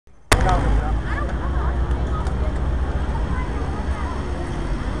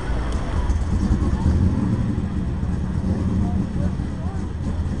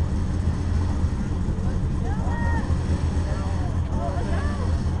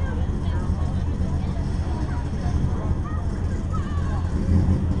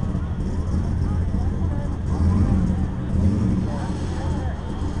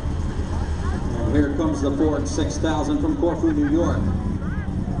Here comes the Ford 6000 from Corfu, New York.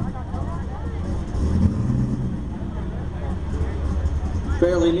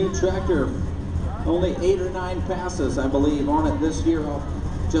 Fairly new tractor, only 8 or 9 passes, I believe, on it this year,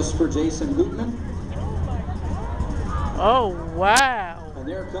 just for Jason Gutman. Oh, wow. And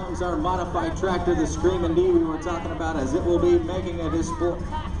there comes our modified tractor, the Screamin' D we were talking about, as it will be making a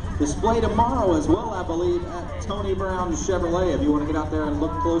display tomorrow as well, I believe, at Tony Brown Chevrolet. If you want to get out there and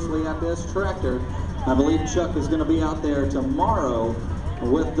look closely at this tractor, I believe Chuck is going to be out there tomorrow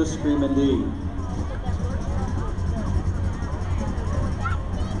with the Screamin' D.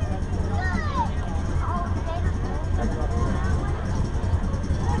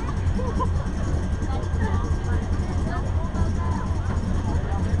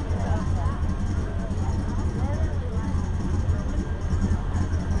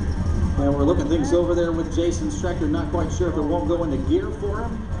 And we're looking things over there with Jason's tractor. Not quite sure if it won't go into gear for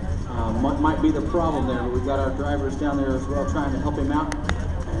him. Might be the problem there, but we've got our drivers down there as well trying to help him out.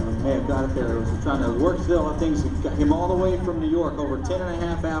 And we may have got it there. We're trying to work still on things. Got him all the way from New York, over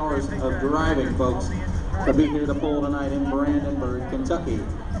 10.5 hours of driving, folks, to be here to pull tonight in Brandenburg, Kentucky.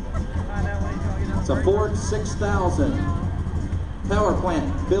 It's a Ford 6000. Power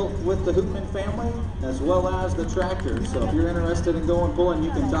plant built with the Hoopman family as well as the tractor. So if you're interested in going pulling,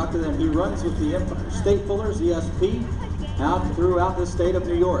 you can talk to them. He runs with the Empire State Pullers, ESP, out throughout the state of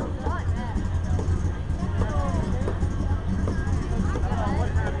New York.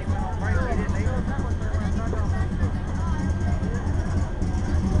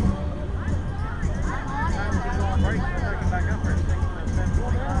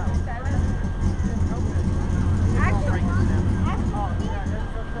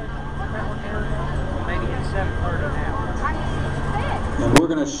 And we're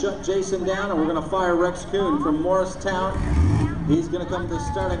going to shut Jason down, and we're going to fire Rex Kuhn from Morristown. He's going to come to the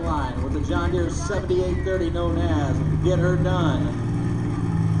starting line with the John Deere 7830, known as Get Her Done.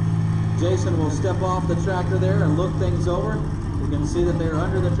 Jason will step off the tractor there and look things over. You can see that they're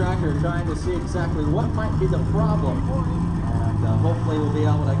under the tractor trying to see exactly what might be the problem. And hopefully we'll be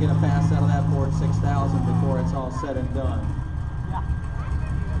able to get a pass out of that Ford 6000 before it's all said and done.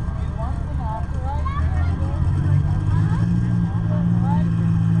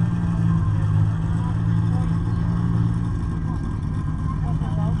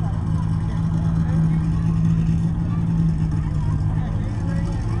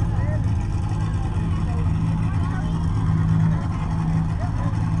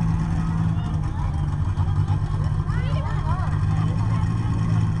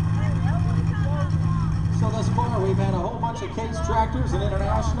 We've had a whole bunch of Case tractors and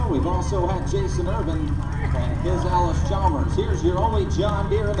International. We've also had Jason Irvin and his Alice Chalmers. Here's your only John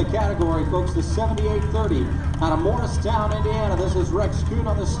Deere in the category, folks, the 7830 out of Morristown, Indiana. This is Rex Kuhn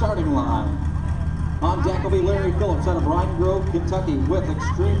on the starting line. On deck will be Larry Phillips out of Bryan Grove, Kentucky with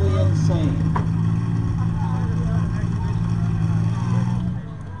Extremely Insane.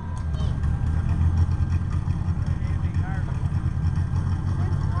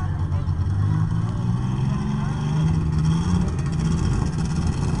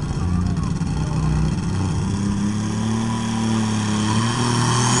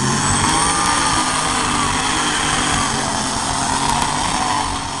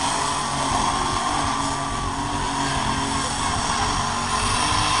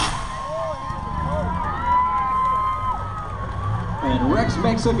 And Rex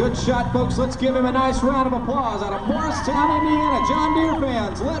makes a good shot, folks. Let's give him a nice round of applause out of Morristown, Indiana. John Deere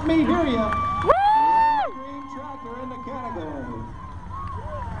fans, let me hear you. Woo! Green tractor in the category.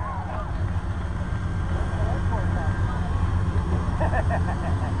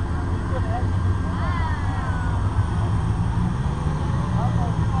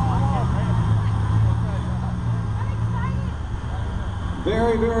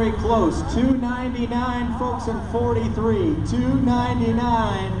 Very, very close. 299, folks, and 43.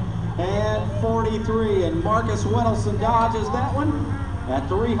 299 and 43. And Marcus Wendelson dodges that one at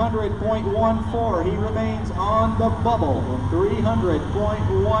 300.14. He remains on the bubble. 300.14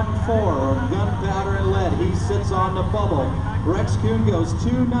 of gunpowder and lead. He sits on the bubble. Rex Kuhn goes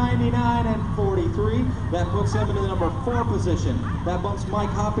 299 and 43. That puts him into the number 4 position. That bumps Mike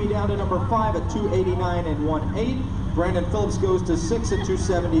Hoppy down to number 5 at 289 and 18. Brandon Phillips goes to 6 at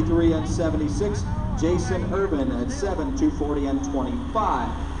 273 and 76. Jason Urban at 7, 240 and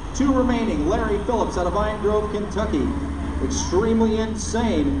 25. 2 remaining, Larry Phillips out of Vine Grove, Kentucky. Extremely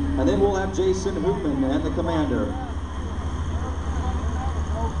Insane. And then we'll have Jason Hoopman and the Commander.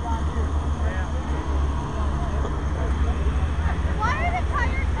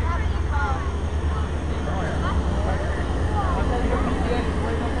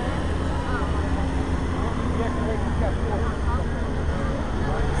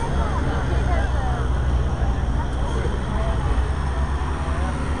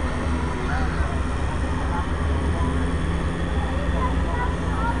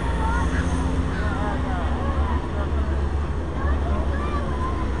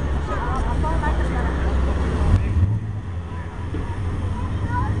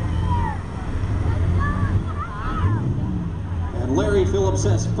 Larry Phillips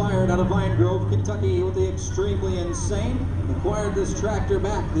has fired out of Vine Grove, Kentucky with the Extremely Insane. Acquired this tractor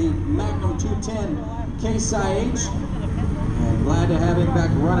back, the Magnum 210 Case IH. And glad to have him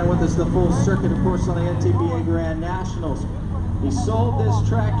back running with us the full circuit, of course, on the NTPA Grand Nationals. He sold this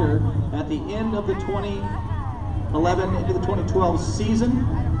tractor at the end of the 2011 into the 2012 season.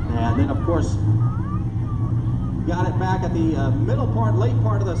 And then, of course, got it back at the late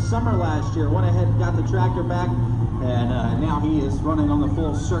part of the summer last year. Went ahead and got the tractor back. And now he is running on the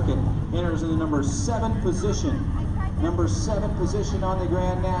full circuit. Enters in the number 7 position. Number 7 position on the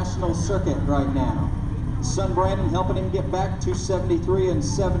Grand National circuit right now. Son Brandon helping him get back 273 and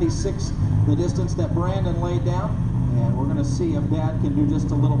 76, the distance that Brandon laid down. And we're going to see if Dad can do just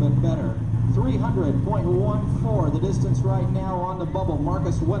a little bit better. 300.14, the distance right now on the bubble.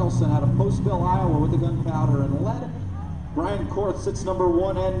 Marcus Wedelson out of Postville, Iowa with the gunpowder and lead. Brian Korth sits number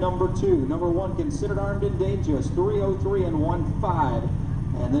 1 and number 2. Number 1 considered armed and dangerous, 303 and 15.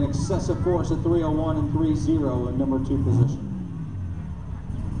 And then Excessive Force at 301 and 30 in number 2 position.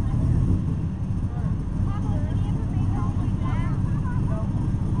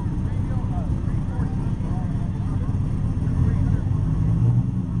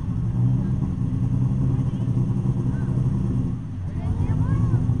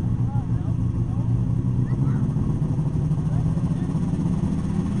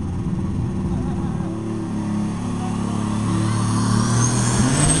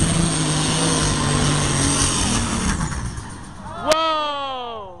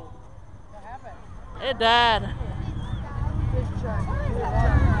 It died.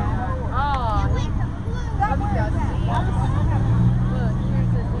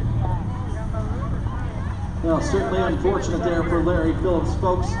 Well, certainly unfortunate there for Larry Phillips,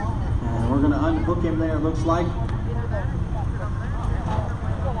 folks. And we're going to unhook him there, looks like.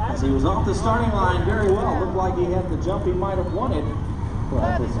 As he was off the starting line very well. Looked like he had the jump he might have wanted.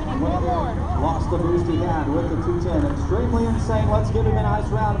 But lost the boost he had with the 210. Extremely Insane. Let's give him a nice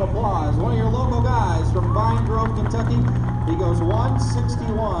round of applause. One of your local guys from Vine Grove, Kentucky. He goes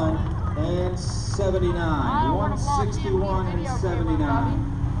 161 and 79. 161 and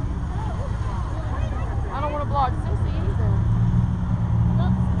 79. I don't want to block 60 either.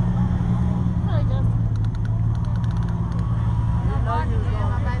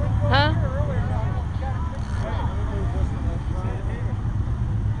 Huh?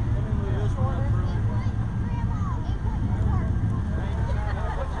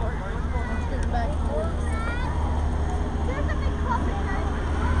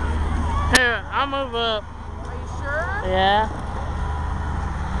 Here, I'll move up. Are you sure? Yeah.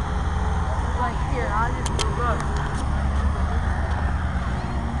 Like here, I'll just move up.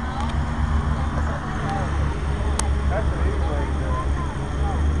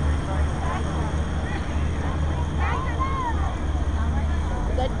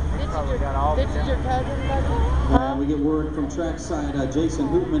 This is your cousin, buddy? We get word from trackside. Jason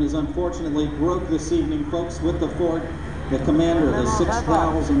Hoopman is unfortunately broke this evening, folks, with the Ford, the Commander, the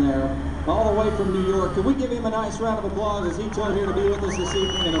 6000 there, all the way from New York. Can we give him a nice round of applause as he told here to be with us this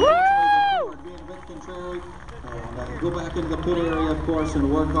evening? And unfortunately, the Ford being a bit contrary, and go back into the pit area, of course,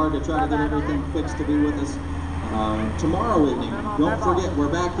 and work hard to try to get everything fixed to be with us tomorrow evening. Don't forget, we're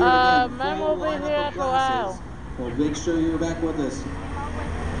back here again. Man, we'll be here after a while. We'll make sure you're back with us.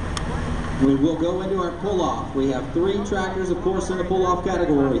 We will go into our pull-off. We have 3 tractors, of course, in the pull-off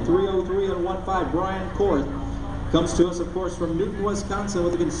category. 303 and 15. Brian Korth comes to us, of course, from Newton, Wisconsin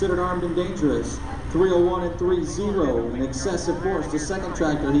with the considered armed and dangerous. 301 and 30 in Excessive Force, the second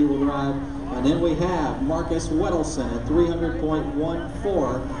tractor he will drive. And then we have Marcus Wedelson at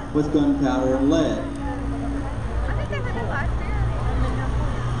 300.14 with gunpowder and lead. I think they did it last year.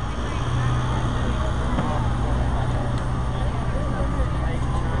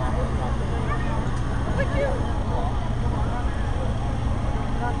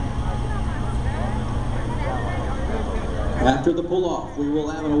 After the pull-off, we will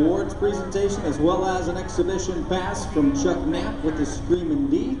have an awards presentation as well as an exhibition pass from Chuck Knapp with the Screamin'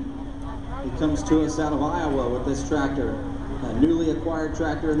 D. He comes to us out of Iowa with this tractor. A newly acquired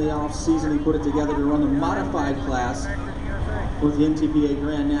tractor in the off-season. He put it together to run the modified class with the NTPA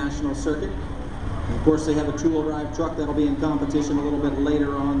Grand National Circuit. And of course, they have a two-wheel drive truck that'll be in competition a little bit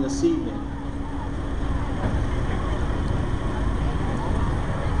later on this evening.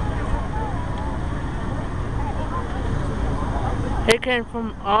 He came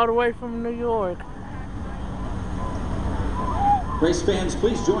from all the way from New York. Race fans,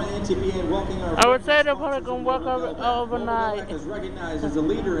 please join the NTPA in welcoming our. I would say they're probably going to work overnight. Is recognized as a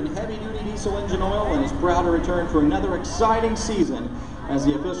leader in heavy-duty diesel engine oil and is proud to return for another exciting season as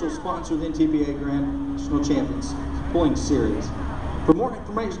the official sponsor of the NTPA Grand National Champions Points Series. For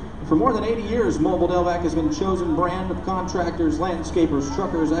more than 80 years, Mobile Delvac has been the chosen brand of contractors, landscapers,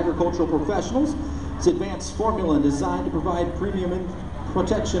 truckers, agricultural professionals. Its advanced formula designed to provide premium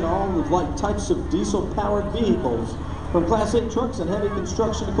protection on all types of diesel-powered vehicles. From Class 8 trucks and heavy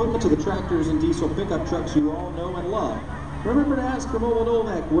construction equipment to the tractors and diesel pickup trucks you all know and love. Remember to ask for Mobile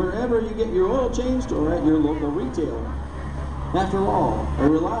Delvac wherever you get your oil changed or at your local retailer. After all, a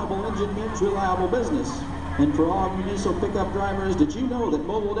reliable engine means reliable business. And for all you diesel pickup drivers, did you know that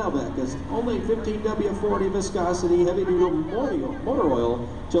Mobile Delvac is only 15W40 viscosity heavy-duty motor oil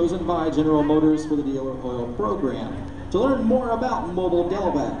chosen by General Motors for the dealer oil program? To learn more about Mobile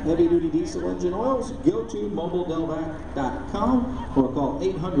Delvac heavy-duty diesel engine oils, go to mobiledelvac.com or call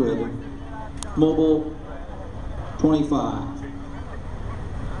 800-MOBILE-25.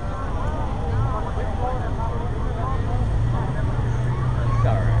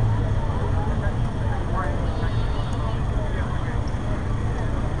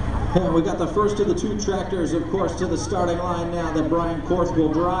 And we got the first of the two tractors, of course, to the starting line now that Brian Korth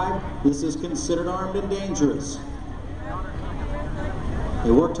will drive. This is considered armed and dangerous.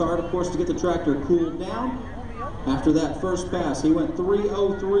 They worked hard, of course, to get the tractor cooled down. After that first pass, he went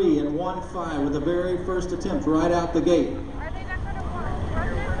 3:03 and 1.5 with the very first attempt right out the gate.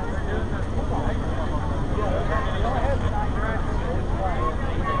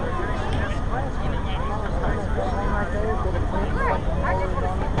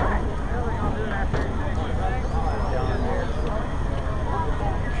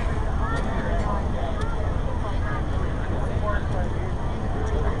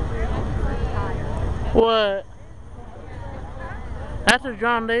 What? That's a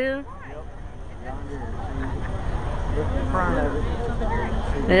John Deere? Yep, John Deere. Look in front of it. See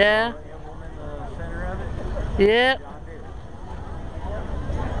Yeah. the emblem in the center of it? Yep. John Deere.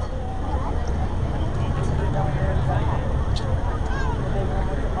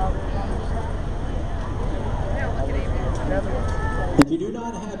 If you do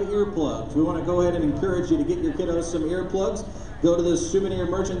not have earplugs, we want to go ahead and encourage you to get your kiddos some earplugs. Go to the souvenir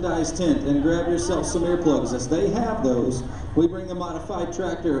merchandise tent and grab yourself some earplugs. As they have those, we bring the modified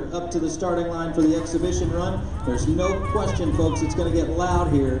tractor up to the starting line for the exhibition run. There's no question, folks, it's going to get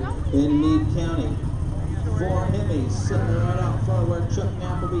loud here in Meade County. 4 Hemis sitting right out front of where Chuck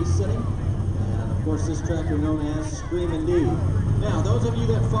Knapp will be sitting. And of course, this tractor known as Screamin' D. Now, those of you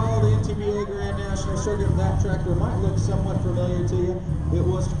that follow the NTPA Grand National Circuit, that tractor might look somewhat familiar to you. It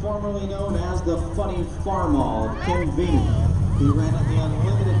was formerly known as the Funny Farmall of Ken Veeney. He ran in the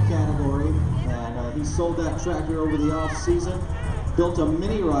unlimited category, and he sold that tractor over the off-season. Built a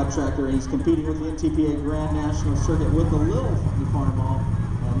mini rod tractor, and he's competing with the NTPA Grand National Circuit with the little Funny Farmall.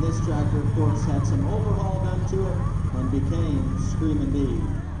 And this tractor, of course, had some overhaul done to it and became Screamin' D.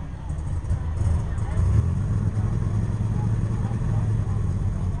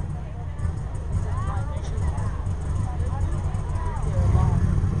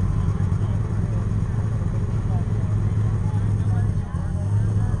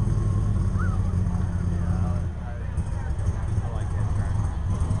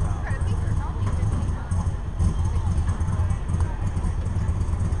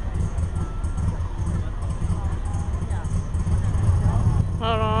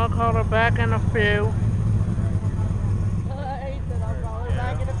 Hold on, I'll call her back in a few. He said I'll call her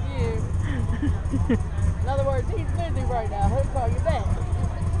back in a few. In other words, he's busy right now. He'll call you back.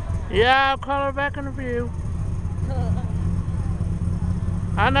 Yeah, I'll call her back in a few.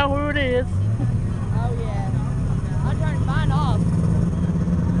 I know who it is. Oh yeah. I turned mine off.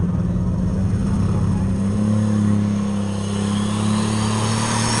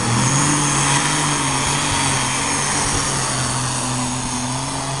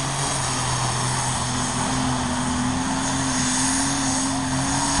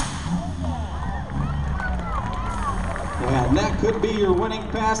 And that could be your winning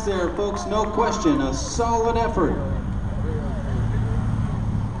pass there, folks. No question. A solid effort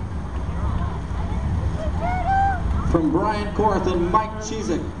from Brian Korth and Mike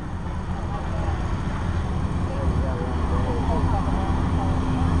Cheezick.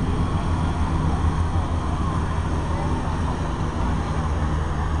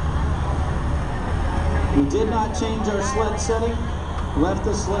 We did not change our sled setting. Left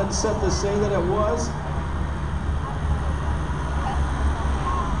the sled set the say that it was.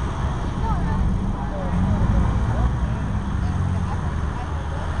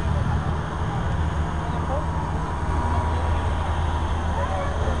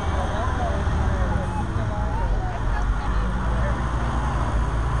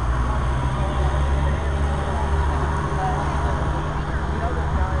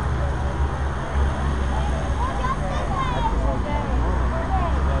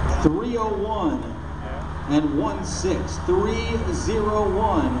 And 1.6,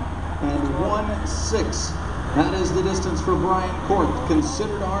 3:01 and 1.6. That is the distance for Brian Korth,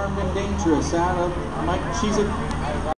 considered armed and dangerous, out of Mike Cheezick.